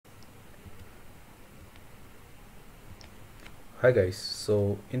Hi guys,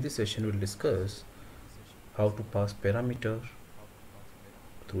 so in this session we'll discuss how to pass parameter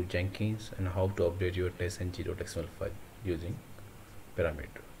through Jenkins and how to update your testng.xml file using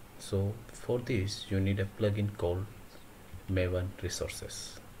parameter. So for this you need a plugin called Maven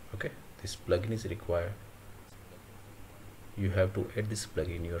Resources. Okay, this plugin is required. You have to add this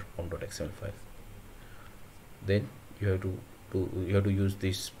plugin in your pom.xml file. Then you have to use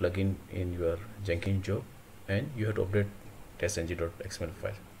this plugin in your Jenkins job, and you have to update testng.xml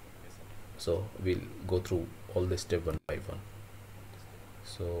file. So we'll go through all the step one by one.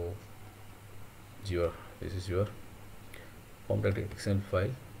 So this is your pom.xml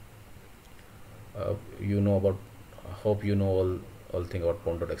file. You know about, hope you know all thing about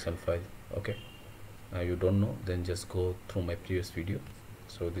pom.xml file. Okay, you don't know, then just go through my previous video.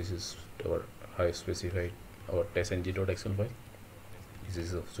 So this is our I specified our testng.xml file. This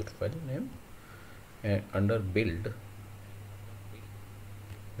is a suit file name, and under build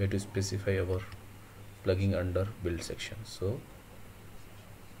we have to specify our plugin under build section. So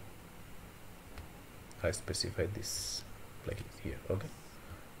I specified this plugin here. Okay,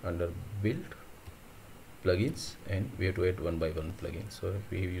 under build plugins, and we have to add one by one plugin. So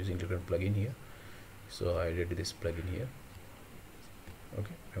we are using different plugin here, so I added this plugin here.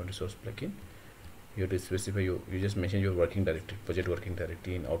 Okay, Maven resource plugin. You have to specify you just mention your working directory, project working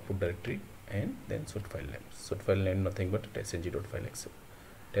directory in output directory, and then source file name. Source file name nothing but testng.xml file.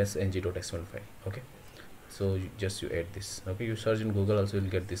 Okay, so you add this. Okay, you search in Google also, you'll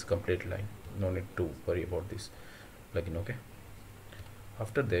get this complete line. No need to worry about this plugin. Okay,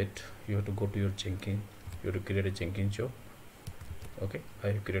 after that you have to go to your Jenkins. You have to create a Jenkins job. Okay, I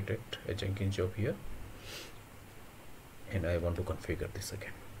have created a Jenkins job here, and I want to configure this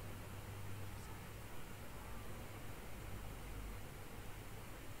again.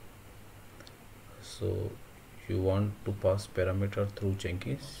 So you want to pass parameter through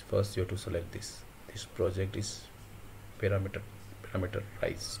Jenkins. First you have to select this project is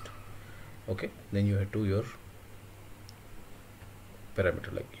parameterized. Okay, then you have to your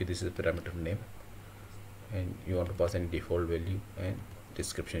parameter, like this is a parameter name, and you want to pass any default value and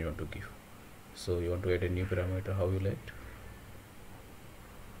description you want to give. So you want to add a new parameter. How you like,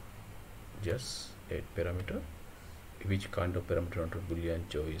 just add parameter, which kind of parameter you want to, boolean,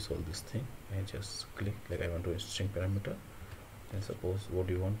 choice, all this thing, and just click like I want to string parameter. And suppose what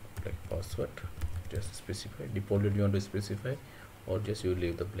do you want, like password, just specify. Default you want to specify, or just you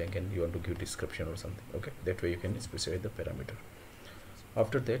leave the blank and you want to give description or something. Okay, that way you can specify the parameter.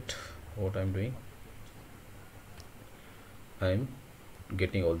 After that, what I'm doing, I'm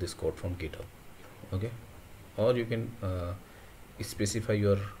getting all this code from GitHub. Okay, or you can specify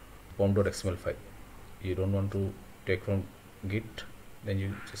your pom.xml file. You don't want to take from Git, then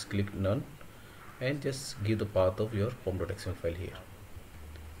you just click none and just give the path of your pom.xml file here.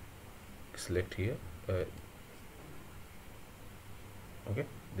 Select here okay,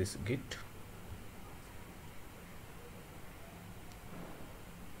 this Git,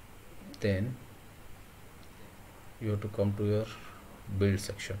 then you have to come to your build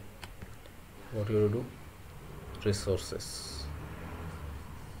section. What you have to do, resources.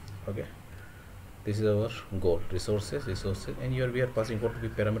 Okay, this is our goal, resources, and here we are passing what to be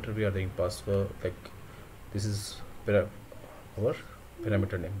parameter. We are doing password, like this is our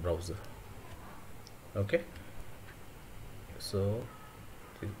parameter name, browser. Okay, so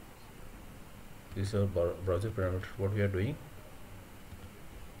this is our browser parameter. What we are doing,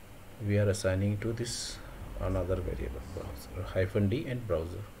 we are assigning to this another variable, browser -d and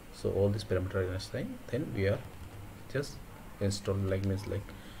browser. So all these parameters are assigned. Then we are just install, like means like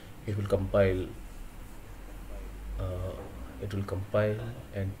it will compile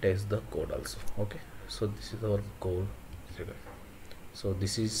and test the code also. Okay, so this is our goal. So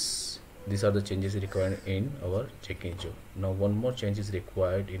these are the changes required in our Jenkins job. Now one more change is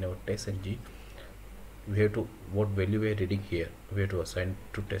required in our testng. We have to, what value we are reading here, we have to assign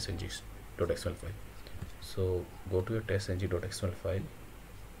to testng.xml file. So go to your testng.xml file.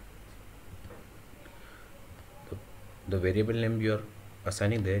 The variable name you are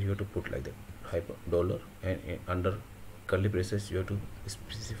assigning there, you have to put like that $, and under curly braces you have to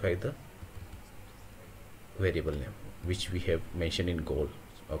specify the variable name which we have mentioned in goal.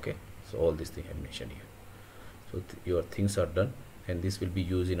 Okay, so all these things I have mentioned here. So your things are done, and this will be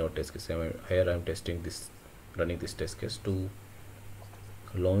used in our test case. Here I am testing this, running this test case to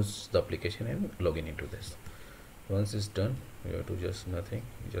launch the application and login into this. Once it's done, you have to just nothing,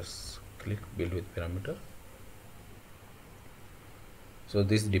 just click build with parameter. So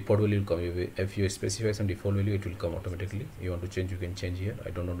this default value will come. If you specify some default value, it will come automatically. You want to change, you can change here. I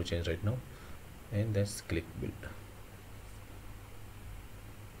don't want to change right now, and let's click build.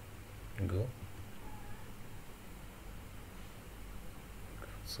 Go.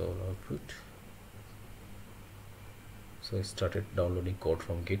 So output. So I started downloading code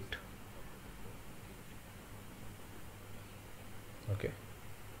from Git. Okay.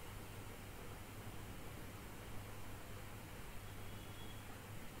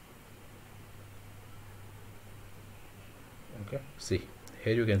 Okay. See,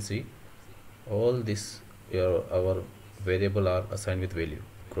 here you can see all this our variable are assigned with value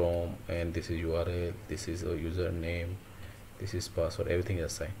Chrome, and this is URL, this is a username, this is password, everything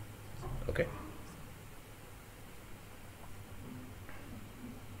is assigned. Okay.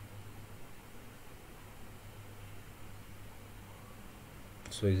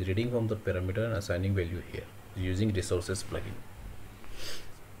 So it's reading from the parameter and assigning value here using resources plugin.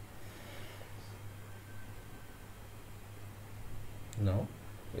 Now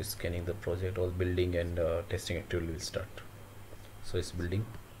it's scanning the project, all building and testing activity will start. So it's building.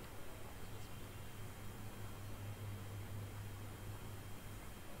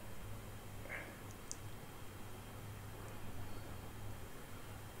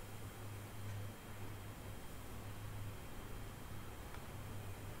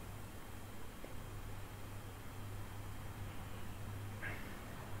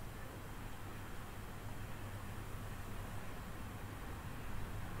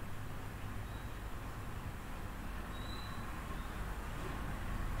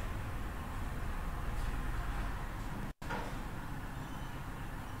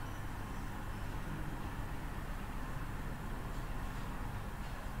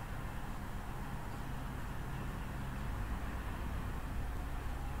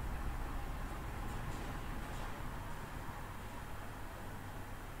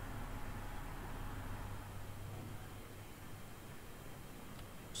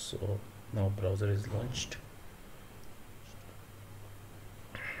 So now browser is launched.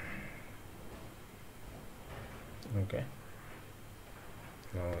 Okay,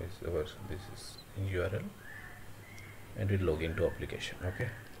 now this is in URL and we log into application. Okay,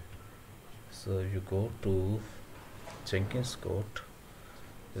 so you go to Jenkins code,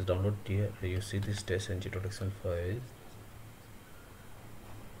 just download here. You see this testng.xml file.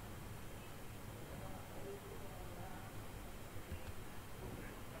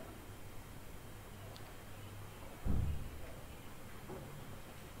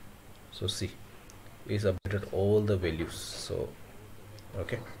 So see, is updated all the values. So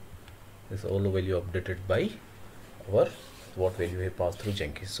okay, this all the value updated by our what value we pass through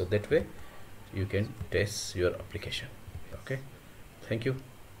Jenkins. So that way you can test your application. Okay, thank you.